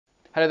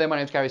Hello there, my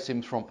name is Gary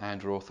Sims from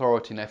Android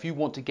Authority. Now, if you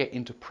want to get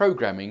into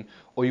programming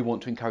or you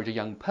want to encourage a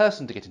young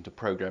person to get into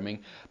programming,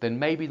 then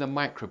maybe the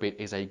Microbit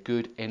is a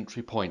good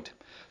entry point.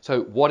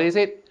 So what is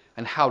it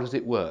and how does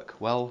it work?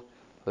 Well,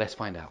 let's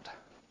find out.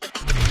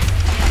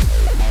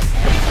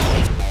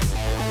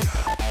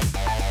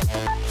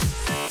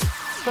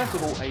 First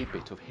of all, a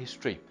bit of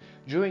history.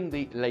 During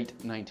the late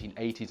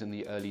 1980s and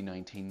the early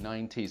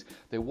 1990s,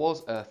 there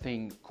was a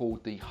thing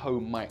called the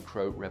home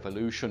micro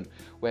revolution,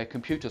 where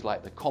computers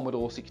like the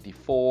Commodore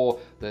 64,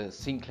 the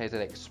Sinclair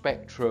ZX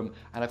Spectrum,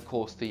 and of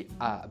course the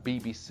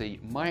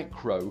BBC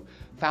Micro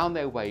found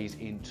their ways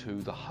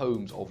into the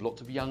homes of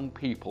lots of young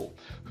people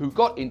who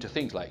got into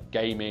things like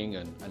gaming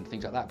and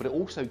things like that, but it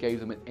also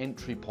gave them an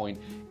entry point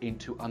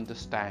into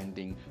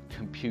understanding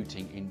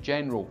computing in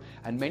general.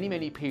 And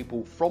many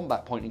people from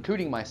that point,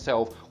 including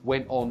myself,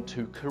 went on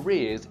to careers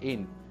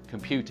in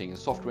computing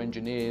as software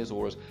engineers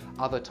or as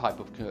other type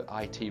of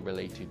IT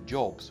related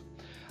jobs.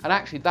 And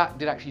actually that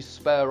did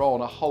spur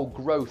on a whole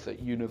growth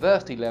at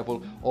university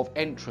level of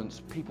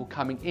entrants, people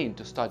coming in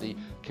to study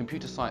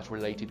computer science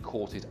related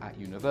courses at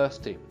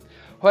university.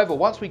 However,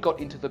 once we got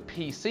into the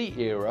PC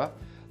era,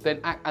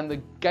 and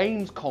the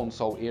games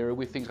console era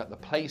with things like the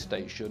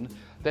PlayStation,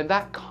 then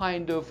that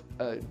kind of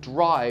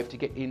drive to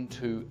get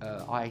into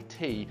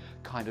IT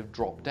kind of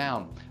dropped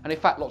down. And in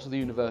fact, lots of the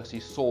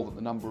universities saw that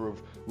the number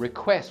of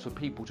requests for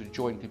people to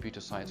join computer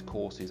science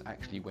courses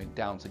actually went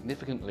down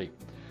significantly.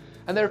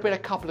 And there have been a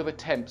couple of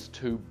attempts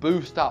to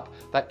boost up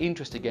that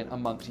interest again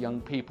amongst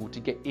young people to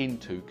get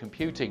into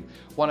computing.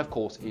 One, of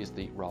course, is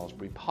the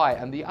Raspberry Pi,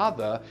 and the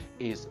other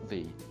is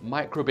the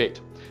Microbit.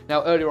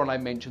 Now, earlier on I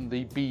mentioned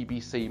the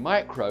BBC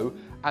Micro,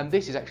 and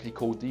this is actually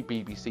called the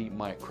BBC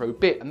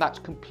Microbit, and that's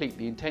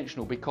completely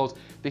intentional because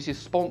this is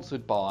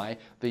sponsored by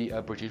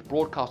the British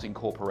Broadcasting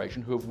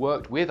Corporation, who have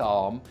worked with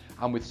ARM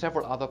and with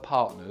several other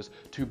partners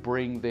to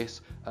bring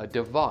this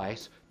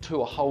device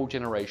to a whole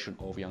generation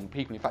of young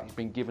people. In fact, it's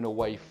been given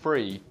away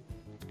free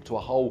to a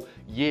whole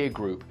year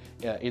group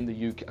in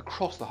the UK,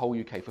 across the whole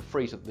UK for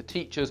free, so that the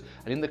teachers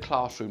and in the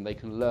classroom they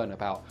can learn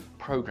about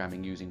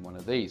programming using one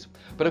of these.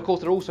 But of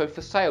course they're also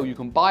for sale. You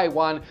can buy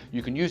one,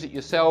 you can use it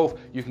yourself,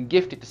 you can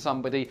gift it to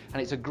somebody,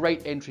 and it's a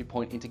great entry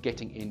point into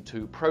getting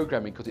into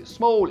programming because it's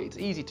small, it's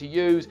easy to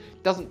use,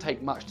 it doesn't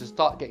take much to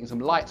start getting some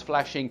lights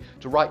flashing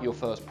to write your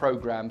first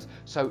programs.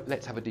 So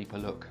let's have a deeper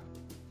look.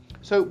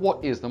 So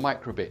what is the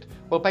Microbit?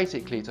 Well,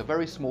 basically it's a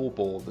very small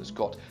board that's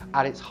got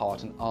at its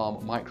heart an ARM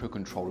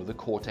microcontroller, the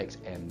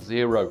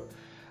Cortex-M0.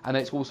 And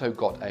it's also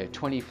got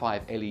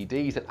 25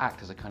 LEDs that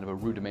act as a kind of a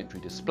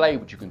rudimentary display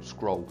which you can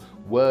scroll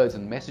words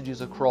and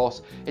messages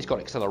across. It's got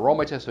an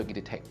accelerometer so it can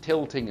detect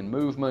tilting and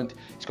movement.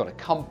 It's got a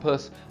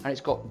compass, and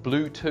it's got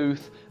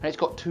Bluetooth, and it's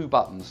got 2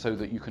 buttons so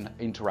that you can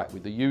interact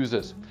with the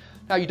users.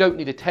 Now, you don't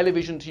need a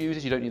television to use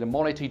this, you don't need a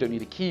monitor, you don't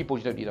need a keyboard,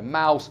 you don't need a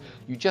mouse.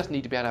 You just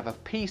need to be able to have a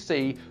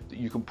PC that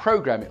you can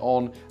program it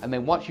on, and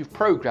then once you've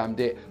programmed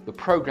it, the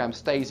program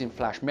stays in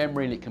flash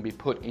memory and it can be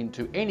put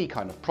into any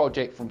kind of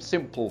project, from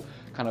simple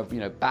kind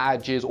of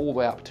badges all the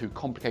way up to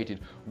complicated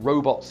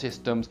robot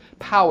systems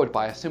powered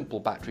by a simple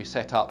battery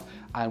setup.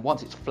 And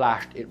once it's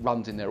flashed, it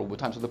runs in there all the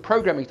time. So the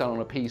programming is done on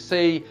a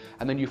PC,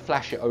 and then you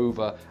flash it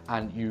over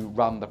and you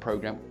run the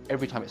program.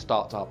 Every time it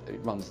starts up,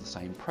 it runs the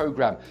same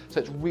program. So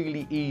it's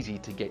really easy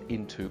to get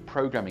into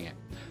programming it.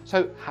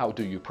 So how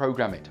do you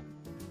program it?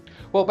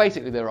 Well,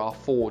 basically there are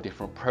 4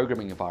 different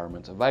programming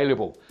environments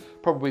available.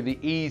 Probably the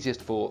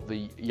easiest for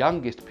the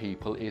youngest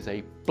people is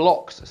a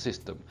blocks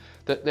system.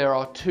 That there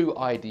are 2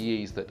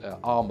 IDEs that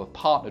ARM have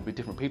partnered with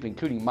different people,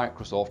 including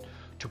Microsoft,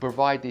 to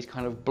provide these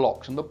kind of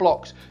blocks. And the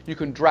blocks, you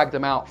can drag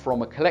them out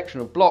from a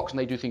collection of blocks, and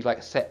they do things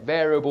like set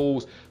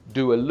variables,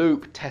 do a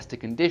loop, test a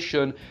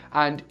condition,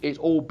 and it's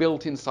all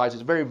built inside. So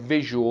it's very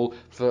visual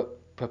for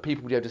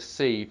people to be able to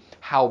see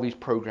how these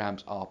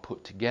programs are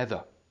put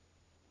together.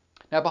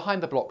 Now,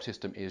 behind the block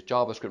system is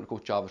JavaScript. Of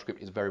course,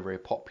 JavaScript is very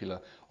popular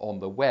on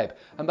the web,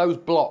 and those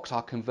blocks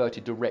are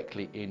converted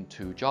directly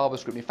into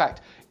JavaScript. In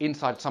fact,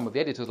 inside some of the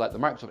editors, like the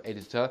Microsoft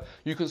editor,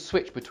 you can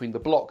switch between the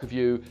block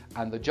view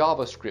and the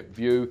JavaScript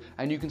view,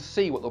 and you can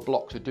see what the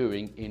blocks are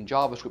doing in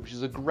JavaScript, which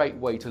is a great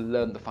way to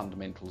learn the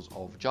fundamentals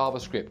of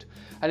JavaScript.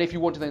 And if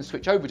you want to then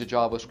switch over to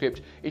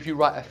JavaScript, if you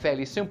write a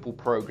fairly simple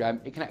program,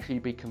 it can actually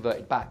be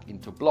converted back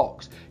into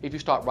blocks. If you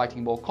start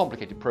writing more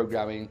complicated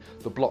programming,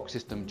 the block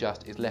system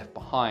just is left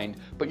behind,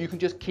 but you can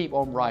just keep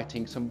on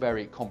writing some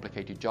very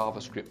complicated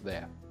JavaScript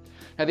there.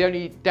 Now, the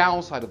only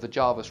downside of the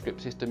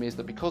JavaScript system is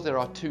that because there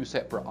are 2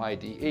 separate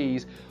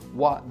IDEs,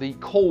 the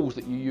calls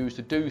that you use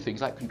to do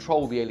things like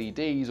control the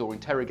LEDs or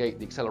interrogate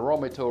the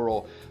accelerometer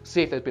or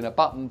see if there's been a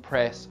button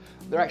press,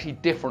 they're actually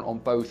different on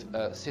both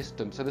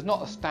systems. So there's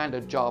not a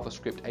standard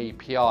JavaScript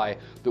API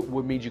that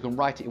would mean you can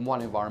write it in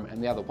one environment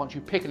and the other. Once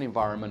you pick an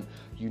environment,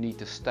 you need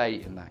to stay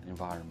in that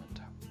environment.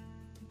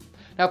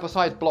 Now,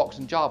 besides blocks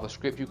and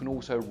JavaScript, you can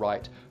also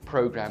write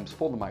programs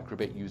for the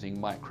Microbit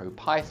using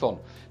MicroPython.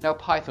 Now,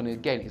 Python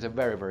again is a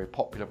very, very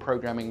popular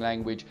programming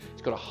language.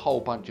 It's got a whole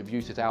bunch of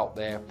uses out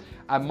there,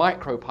 and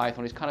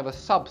MicroPython is kind of a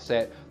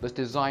subset that's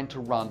designed to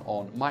run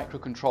on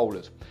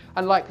microcontrollers.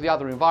 And like the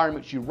other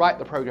environments, you write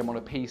the program on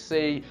a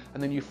PC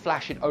and then you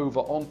flash it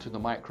over onto the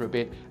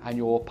Microbit, and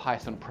your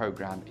Python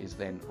program is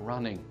then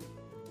running.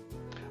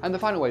 And the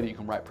final way that you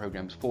can write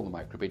programs for the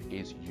Microbit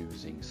is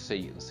using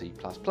C and C++.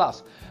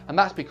 And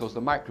that's because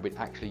the Microbit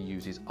actually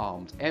uses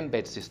ARM's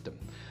Mbed system.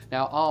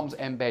 Now, ARM's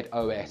Mbed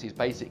OS is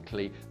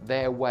basically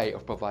their way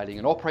of providing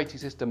an operating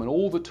system and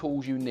all the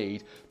tools you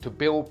need to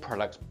build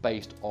products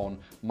based on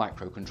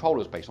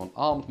microcontrollers, based on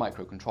ARM's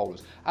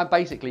microcontrollers. And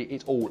basically,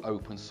 it's all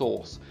open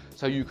source.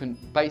 So you can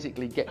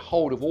basically get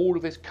hold of all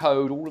of this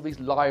code, all of these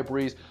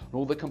libraries, and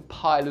all the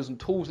compilers and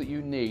tools that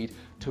you need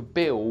to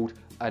build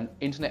an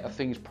Internet of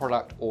Things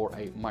product or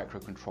a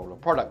microcontroller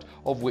product,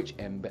 of which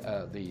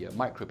the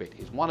Microbit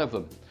is one of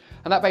them.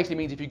 And that basically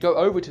means if you go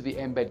over to the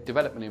Mbed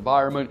development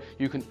environment,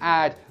 you can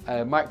add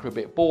a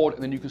Microbit board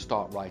and then you can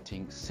start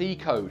writing C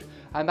code.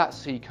 And that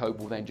C code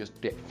will then just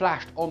get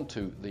flashed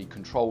onto the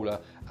controller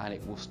and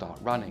it will start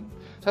running.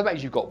 So that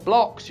means you've got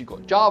blocks, you've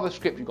got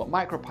JavaScript, you've got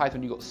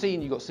MicroPython, you've got C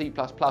and you've got C++,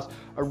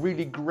 a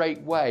really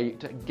great way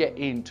to get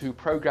into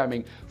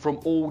programming from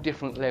all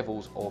different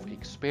levels of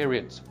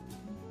experience.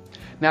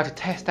 Now, to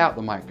test out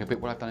the Microbit,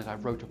 what I've done is I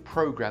wrote a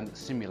program that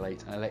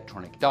simulates an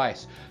electronic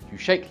dice. You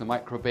shake the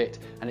Microbit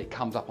and it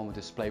comes up on the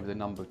display with a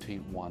number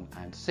between 1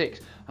 and 6.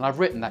 And I've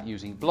written that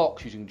using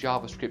blocks, using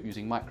JavaScript,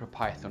 using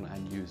MicroPython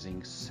and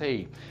using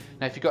C.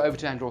 Now, if you go over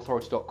to the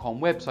AndroidAuthority.com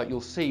website,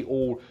 you'll see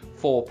all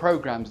 4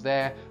 programs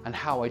there and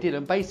how I did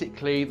them.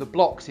 Basically, the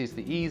blocks is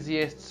the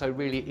easiest, so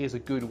really it is a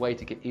good way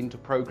to get into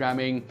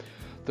programming.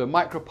 The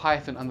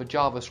MicroPython and the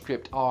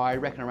JavaScript are, I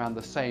reckon, around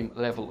the same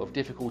level of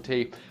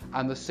difficulty,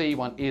 and the C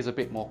one is a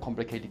bit more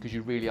complicated because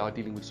you really are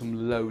dealing with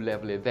some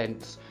low-level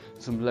events,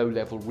 some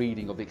low-level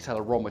reading of the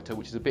accelerometer,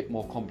 which is a bit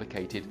more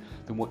complicated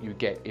than what you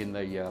get in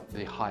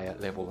the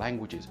higher-level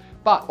languages.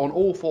 But on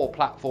all 4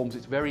 platforms,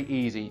 it's very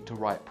easy to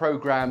write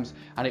programs,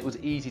 and it was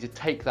easy to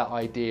take that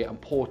idea and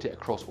port it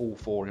across all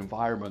 4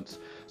 environments.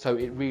 So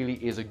it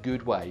really is a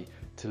good way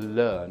to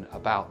learn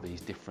about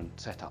these different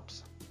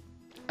setups.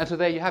 And so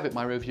there you have it,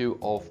 my review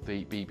of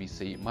the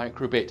BBC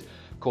Microbit.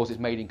 Of course, it's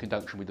made in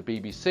conjunction with the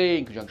BBC,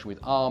 in conjunction with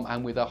ARM,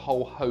 and with a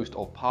whole host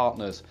of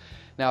partners.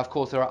 Now, of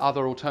course, there are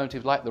other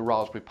alternatives like the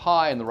Raspberry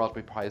Pi and the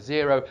Raspberry Pi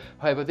Zero.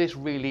 However, this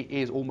really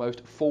is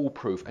almost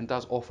foolproof and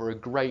does offer a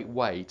great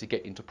way to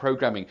get into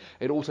programming.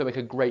 It also makes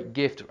a great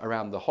gift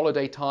around the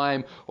holiday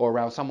time or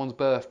around someone's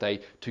birthday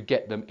to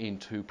get them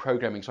into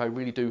programming. So I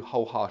really do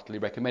wholeheartedly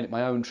recommend it.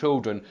 My own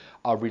children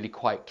are really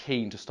quite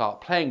keen to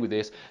start playing with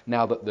this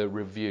now that the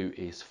review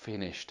is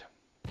finished.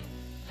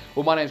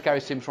 Well, my name is Gary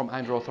Sims from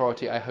Android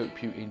Authority. I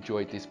hope you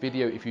enjoyed this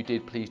video. If you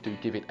did, please do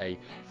give it a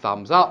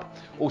thumbs up.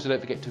 Also, don't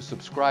forget to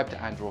subscribe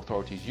to Android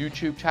Authority's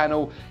YouTube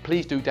channel.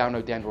 Please do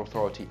download the Android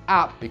Authority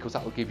app because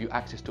that will give you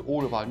access to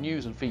all of our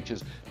news and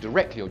features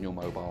directly on your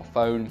mobile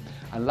phone.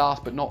 And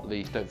last but not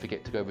least, don't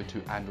forget to go over to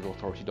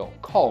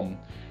AndroidAuthority.com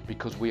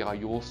because we are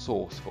your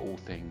source for all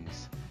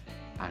things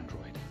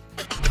Android.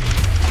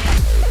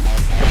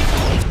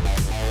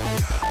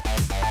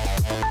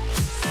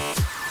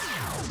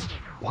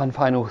 One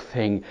final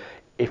thing,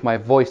 if my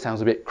voice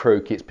sounds a bit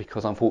croaky, it's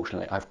because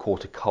unfortunately I've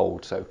caught a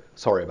cold, so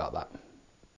sorry about that.